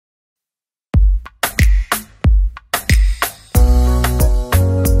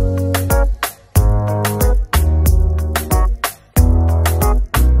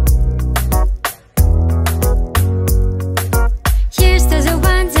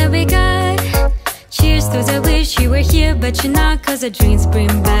but you're not, 'cause the dreams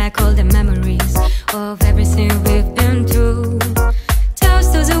bring back all the memories of everything we've been through.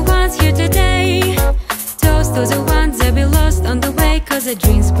 Toast to the ones here today, toast to the ones that we lost on the way, 'cause the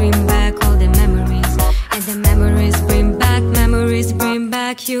dreams bring back all the memories, and the memories bring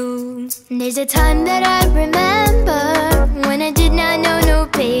back you. There's a time that I remember when I did not know no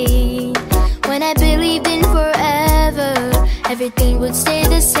pain, when I believed in forever, everything would stay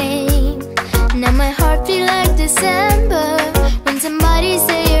the same. Now my heart feels like December when somebody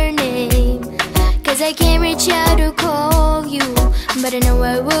say your name, 'cause I can't reach out to call you, but I know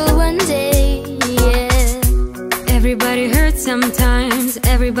I will one day, yeah. Everybody hurts sometimes,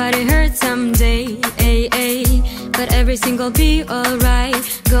 everybody hurts someday, but everything will be alright.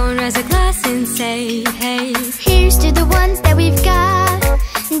 Go and raise a glass and say, hey. Here's to the ones that we've got,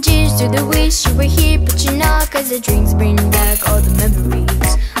 and cheers to the wish you were here but you're not, 'cause the drinks bring back all the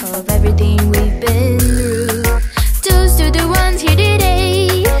memories of everything we've been through. Toast to the ones here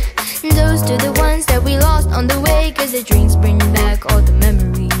today, and toast to the ones that we lost on the way, 'cause the drinks bring back all the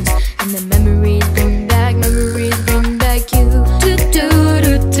memories, and the memories bring back you. Memories bring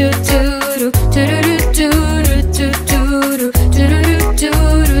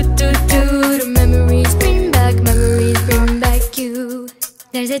back you.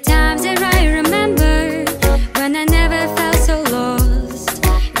 There's a time that I remember when I never felt so lost,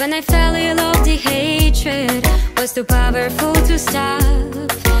 when I fell in love, the hatred was too powerful to stop.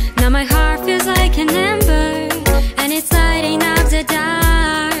 Now my heart feels like an ember, and it's lighting up the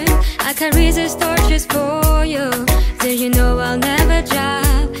dark. I carry these torches for you, so you know I'll never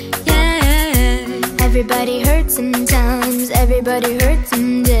drop, yeah. Everybody hurts sometimes, everybody hurts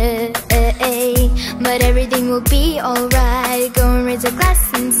someday, but everything will be alright. Go and raise a glass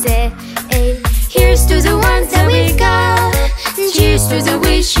and say, hey. Here's to the ones that we got, and cheers to the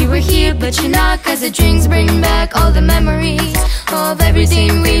wish you were here but you're not, 'cause the drinks bring back all the memories of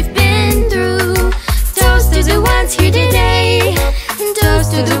everything we've been through. Toast to the ones here today, and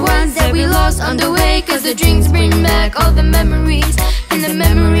toast to the ones that we lost on the way, 'cause the drinks bring back all the memories, and the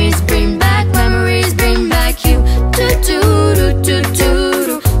memories bring back you. Memories bring back you.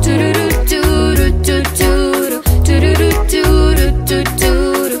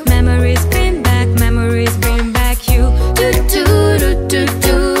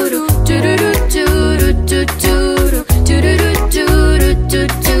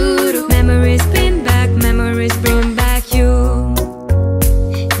 Memories bring back you.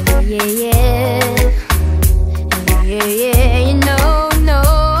 Yeah, you know, no.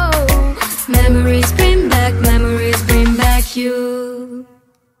 Memories bring back you.